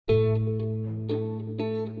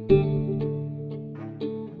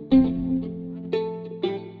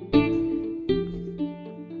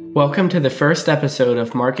Welcome to the first episode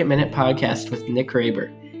of Market Minute Podcast with Nick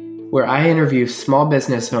Raber, where I interview small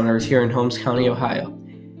business owners here in Holmes County, Ohio.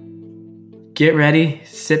 Get ready,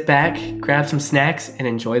 sit back, grab some snacks, and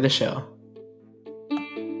enjoy the show.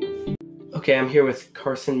 Okay, I'm here with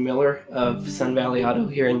Carson Miller of Valley Auto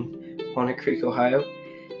here in Walnut Creek, Ohio.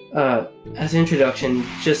 As an introduction,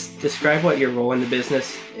 just describe what your role in the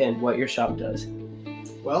business and what your shop does.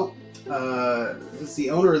 Well, as the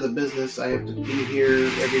owner of the business, I have to be here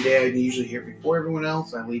every day. I'm usually here before everyone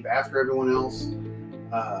else. I leave after everyone else.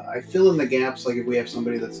 I fill in the gaps. Like if we have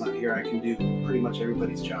somebody that's not here, I can do pretty much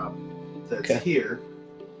everybody's job that's here.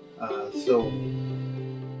 So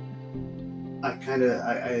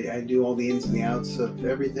I do all the ins and the outs of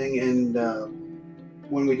everything. And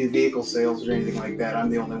when we do vehicle sales or anything like that, I'm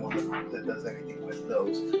the only one that does anything with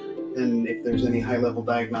those. And if there's any high-level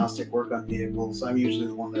diagnostic work on vehicles, I'm usually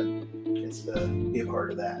the one that gets to be a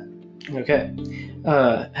part of that. Okay.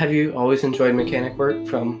 Have you always enjoyed mechanic work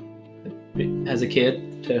from as a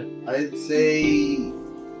kid to? I'd say,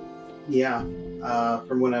 yeah.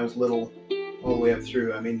 From when I was little, all the way up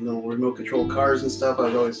through. I mean, little remote-controlled cars and stuff, I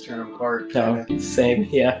would always turn them apart. Same,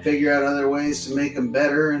 yeah. Figure out other ways to make them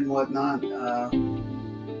better and whatnot.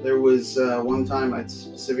 There was one time I'd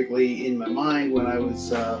specifically in my mind when I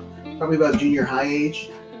was probably about junior high age.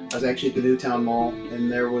 I was actually at the Newtown Mall,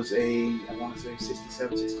 and there was I want to say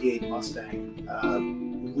 67, 68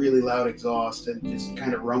 Mustang, really loud exhaust, and just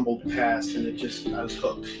kind of rumbled past, and I was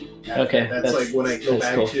hooked. Okay. That's like what I go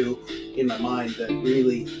back cool. to in my mind, that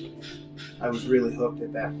really, I was really hooked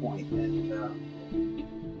at that point, and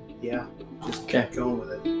just kept going with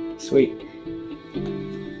it. Sweet.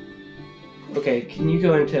 Okay, can you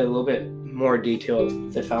go into a little bit more detail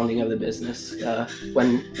of the founding of the business?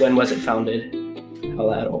 When was it founded? How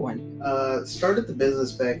that all went? Started the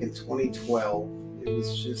business back in 2012. It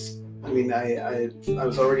was just, I mean, I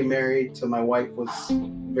was already married, so my wife was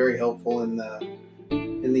very helpful in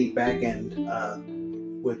the back end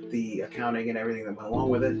with the accounting and everything that went along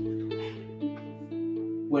with it.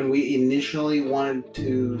 When we initially wanted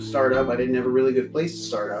to start up, I didn't have a really good place to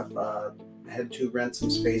start up. I had to rent some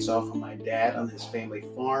space off of my dad on his family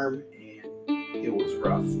farm, and it was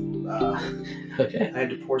rough. Okay. I had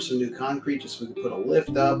to pour some new concrete just so we could put a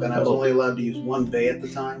lift up, and I was only allowed to use one bay at the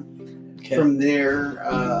time. Okay. From there,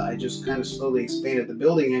 I just kind of slowly expanded. The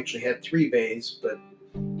building actually had 3 bays, but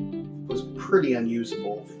was pretty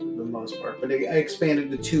unusable for the most part. But I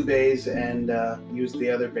expanded to 2 bays and used the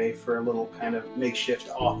other bay for a little kind of makeshift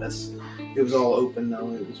office. It was all open,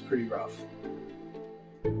 though. It was pretty rough.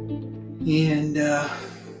 And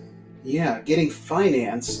getting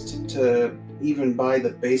financed to even buy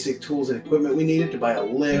the basic tools and equipment we needed to buy a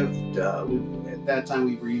lift. At that time,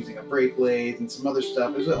 we were using a brake lathe and some other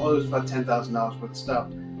stuff. It was about $10,000 worth of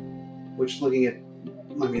stuff, which looking at,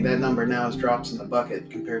 I mean, that number now is drops in the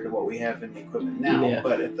bucket compared to what we have in the equipment now. Yeah.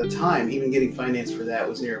 But at the time, even getting financed for that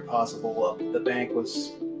was near impossible. The bank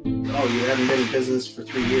was, you haven't been in business for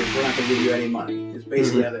 3 years. We're not going to give you any money. Is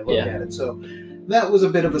basically how they looked at it. So that was a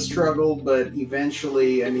bit of a struggle, but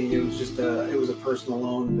eventually, I mean, it was just it was a personal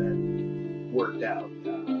loan that worked out.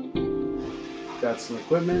 Got some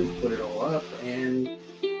equipment, put it all up, and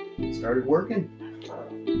started working.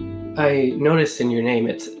 I noticed in your name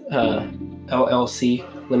it's LLC,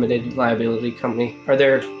 Limited Liability Company. Are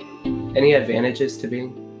there any advantages to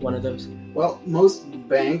being one of those? Well, most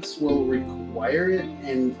banks will require it,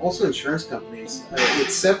 and also insurance companies. It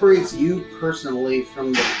separates you personally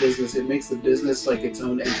from the business. It makes the business like its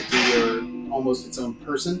own entity or almost its own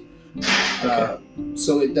person. Okay.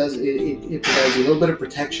 So it does. It provides you a little bit of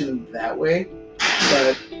protection that way.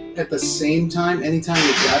 But at the same time, anytime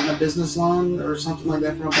you've gotten a business loan or something like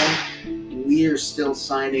that from a bank, we are still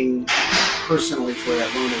signing personally for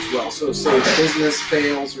that loan as well. So say the business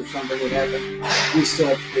fails or something would happen, we still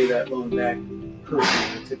have to pay that loan back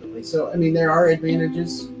personally typically. So, I mean, there are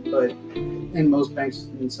advantages, and most banks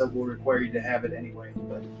and stuff will require you to have it anyway.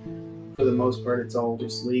 But for the most part, it's all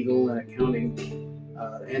just legal and accounting.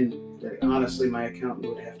 And honestly, my accountant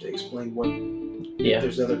would have to explain what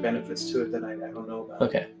there's other benefits to it that I don't know about.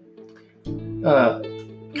 Okay.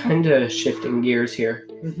 Kind of shifting gears here.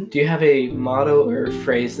 Mm-hmm. Do you have a motto or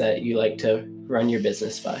phrase that you like to run your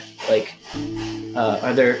business by? Like,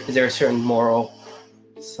 is there a certain moral,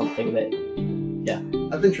 something that,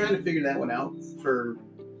 I've been trying to figure that one out for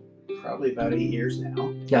probably about 8 years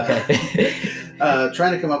now. Okay.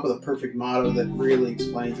 Trying to come up with a perfect motto that really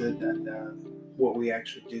explains it and what we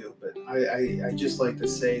actually do. But I just like to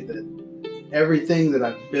say that everything that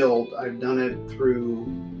I've built, I've done it through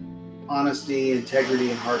honesty, integrity,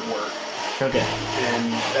 and hard work. Okay.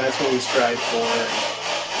 And that's what we strive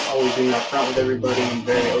for. always being upfront with everybody and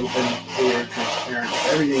very open, clear, transparent,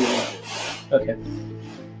 everything that we do. Okay.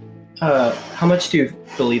 How much do you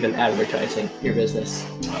believe in advertising your business?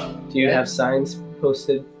 Do you have signs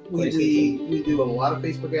posted? We do a lot of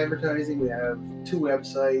Facebook advertising. We have 2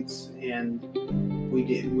 websites, and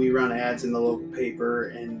we run ads in the local paper.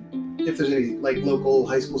 And if there's any like local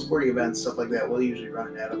high school sporting events, stuff like that, we'll usually run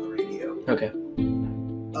an ad on the radio. Okay.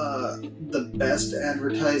 The best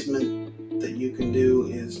advertisement that you can do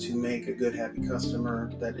is to make a good, happy customer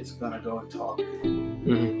that is going to go and talk for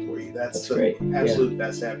you. That's the great. absolute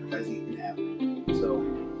best advertising you can have. So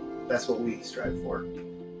that's what we strive for.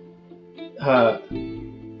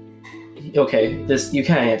 Okay, you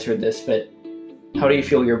kind of answered this, but how do you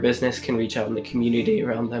feel your business can reach out in the community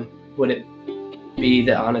around them? Would it be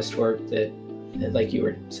the honest work that like you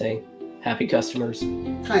were saying, happy customers?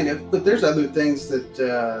 Kind of, but there's other things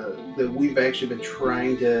that we've actually been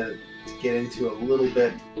trying to get into a little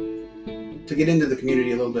bit, to get into the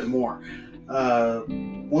community a little bit more.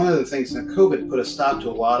 One of the things that COVID put a stop to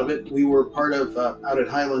a lot of it. We were part of, out at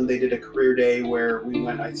Highland, they did a career day where we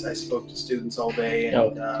went, I spoke to students all day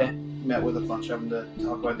and met with a bunch of them to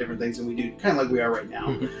talk about different things, and we do kind of like we are right now.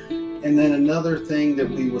 And then another thing that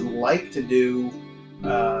we would like to do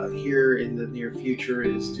here in the near future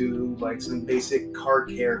is do like some basic car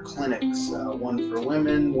care clinics, one for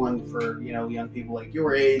women, one for, young people like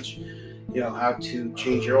your age, how to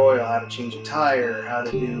change your oil, how to change a tire, how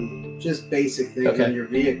to do just basic things in your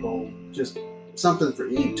vehicle, just something for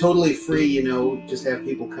totally free, just have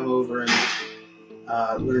people come over and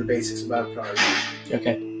learn basics about cars.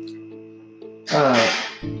 Okay.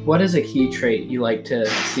 What is a key trait you like to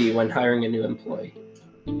see when hiring a new employee?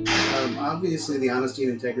 Obviously, the honesty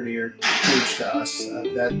and integrity are huge to us.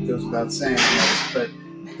 That goes without saying. But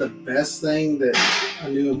the best thing that a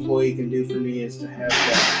new employee can do for me is to have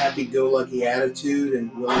that happy-go-lucky attitude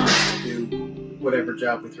and willingness to do whatever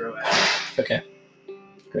job we throw at them. Okay,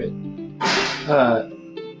 great.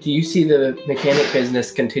 Do you see the mechanic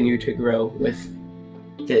business continue to grow with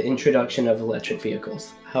the introduction of electric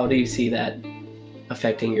vehicles? How do you see that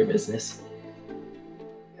affecting your business?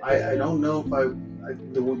 I don't know if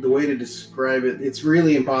the way to describe it, it's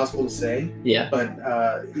really impossible to say. Yeah. But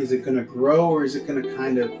is it going to grow or is it going to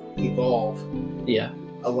kind of evolve? Yeah.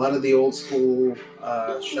 A lot of the old school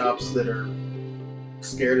shops that are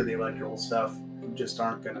scared of the electrical stuff just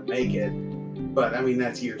aren't going to make it. But I mean,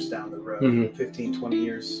 that's years down the road, 15, 20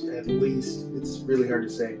 years at least. It's really hard to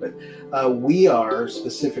say. But we are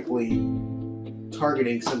specifically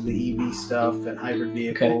targeting some of the EV stuff and hybrid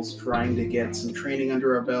vehicles, trying to get some training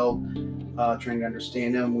under our belt, trying to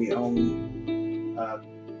understand them. We own a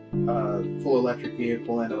full electric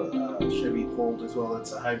vehicle and a Chevy Volt as well.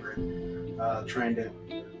 It's a hybrid. Trying to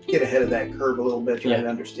get ahead of that curve a little bit, trying to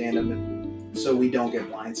understand them, and so we don't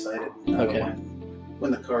get blindsided when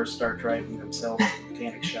the cars start driving themselves in the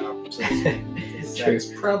mechanic shop. So that's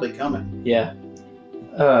probably coming. Yeah.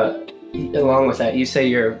 Along with that, you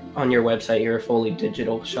say on your website you're a fully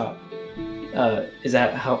digital shop. Is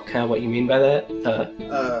that kind of what you mean by that?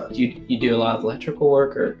 Do you do a lot of electrical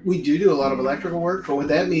work, or? We do a lot of electrical work, but what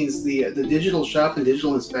that means, the digital shop and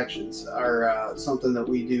digital inspections are something that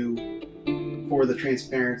we do for the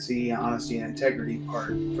transparency, honesty, and integrity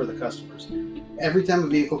part for the customers. Every time a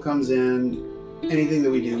vehicle comes in, anything that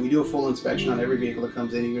we do a full inspection on every vehicle that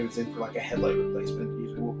comes in, even if it's in for like a headlight replacement.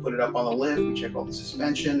 Usually we'll put it up on the lift, we check all the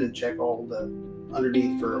suspension and check all the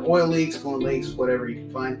underneath for oil leaks, coolant leaks, whatever you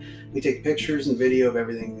can find. We take pictures and video of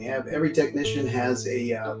everything we have. Every technician has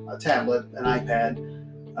a tablet, an iPad,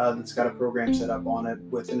 that's got a program set up on it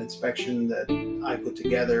with an inspection that I put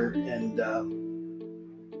together, and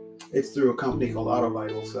it's through a company called Auto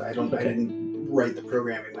Vital, so I didn't write the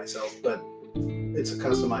programming myself, but it's a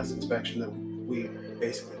customized inspection that we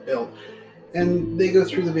basically built. And they go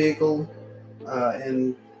through the vehicle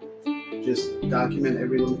and just document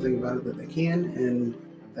every little thing about it that they can, and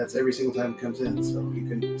that's every single time it comes in, so you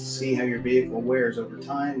can see how your vehicle wears over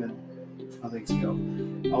time and how things go.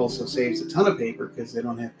 Also saves a ton of paper because they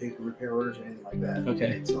don't have paper repair orders or anything like that.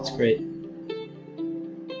 Okay, that's great.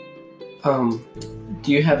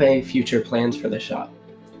 Do you have any future plans for the shop?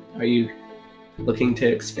 Are you looking to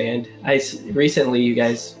expand? Recently you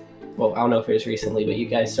guys, well, I don't know if it was recently, but you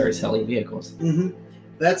guys started selling vehicles.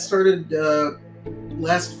 That started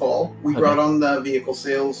last fall. We brought on the vehicle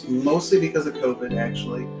sales mostly because of COVID,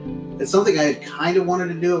 actually. It's something I had kind of wanted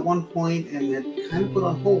to do at one point and had kind of put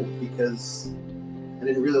on hold because I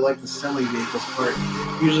didn't really like the selling vehicles part.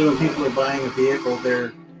 Usually when people are buying a vehicle,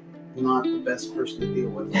 they're not the best person to deal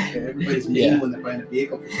with. Like, everybody's mean when they're buying a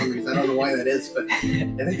vehicle for some reason. I don't know why that is, but I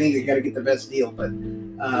think they got to get the best deal. But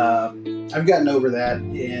I've gotten over that,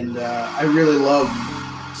 and I really love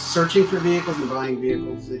searching for vehicles and buying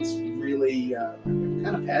vehicles. It's really, I'm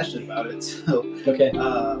kind of passionate about it. So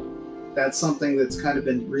that's something that's kind of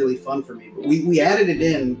been really fun for me. But we added it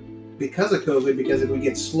in because of COVID, because if we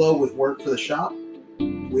get slow with work for the shop,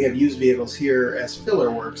 we have used vehicles here as filler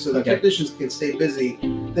work, so the technicians can stay busy.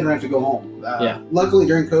 They don't have to go home. Luckily,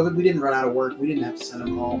 during COVID, we didn't run out of work. We didn't have to send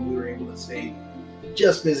them home. We were able to stay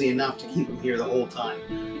just busy enough to keep them here the whole time.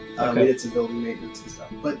 We did some building maintenance and stuff.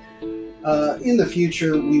 But in the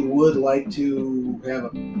future, we would like to have a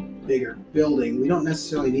bigger building. We don't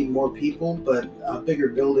necessarily need more people, but a bigger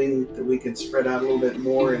building that we can spread out a little bit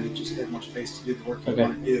more and just have more space to do the work we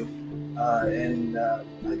want to do. And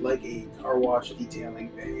I'd like a car wash detailing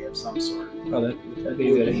bay of some sort. Oh, that'd be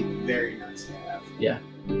good. Be very nice to have. Yeah.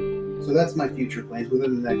 So that's my future plans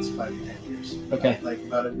within the next 5 to 10 years. Okay. I'd like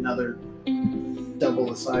about another double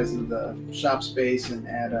the size of the shop space and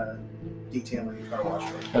add a detailing car wash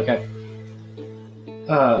bay. Okay.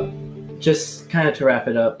 Just kind of to wrap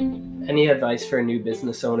it up, any advice for a new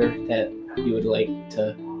business owner that you would like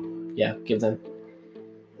to, give them?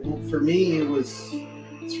 Well, for me, it was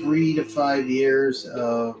 3 to 5 years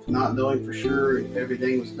of not knowing for sure if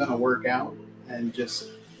everything was going to work out, and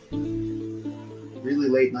just really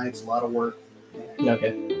late nights, a lot of work.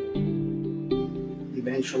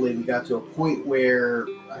 Eventually we got to a point where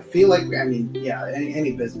I feel like,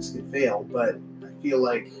 any business can fail, but I feel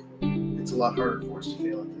like it's a lot harder for us to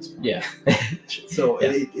fail at this point. Yeah. So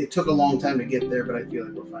it took a long time to get there, but I feel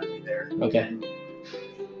like we're finally there. Okay.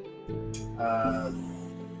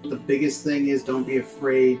 The biggest thing is don't be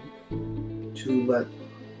afraid to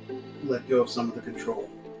let go of some of the control.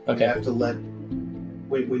 Okay. You have to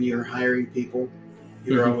when you're hiring people,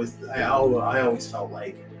 you're I always felt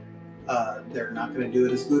like they're not going to do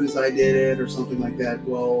it as good as I did it or something like that.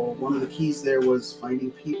 Well, one of the keys there was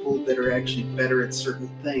finding people that are actually better at certain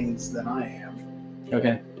things than I am.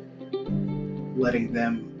 Okay. Letting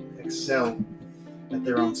them excel at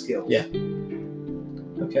their own skills. Yeah.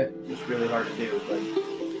 Okay. It's really hard to do, but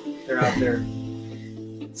they're out there.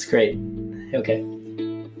 It's great. Okay.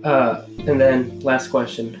 And then last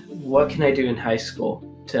question. What can I do in high school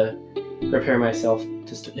to prepare myself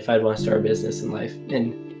if I'd want to start a business in life?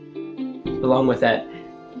 And along with that,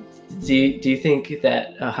 do you think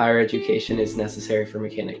that a higher education is necessary for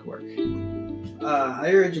mechanic work?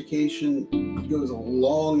 Higher education goes a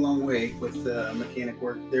long, long way with mechanic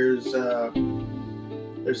work. There's a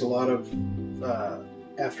lot of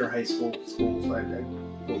after high school schools, like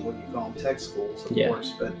what do you call them, tech schools, of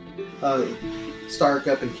course. But Stark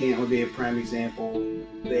up in Kent would be a prime example.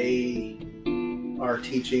 They are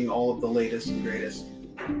teaching all of the latest and greatest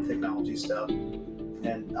technology stuff.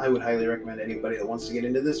 And I would highly recommend anybody that wants to get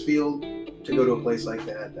into this field to go to a place like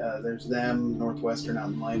that. There's them, Northwestern out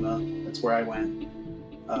in Lima. That's where I went.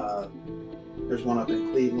 There's one up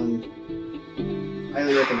in Cleveland.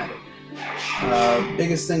 Highly recommend it.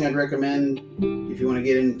 Biggest thing I'd recommend if you want to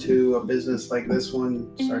get into a business like this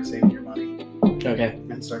one, start saving your money. Okay.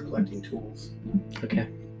 And start collecting tools. Okay.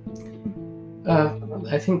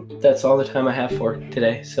 I think that's all the time I have for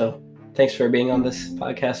today. So thanks for being on this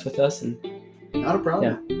podcast with us. And not a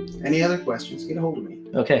problem. Yeah. Any other questions, get a hold of me.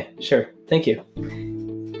 Okay, sure. Thank you.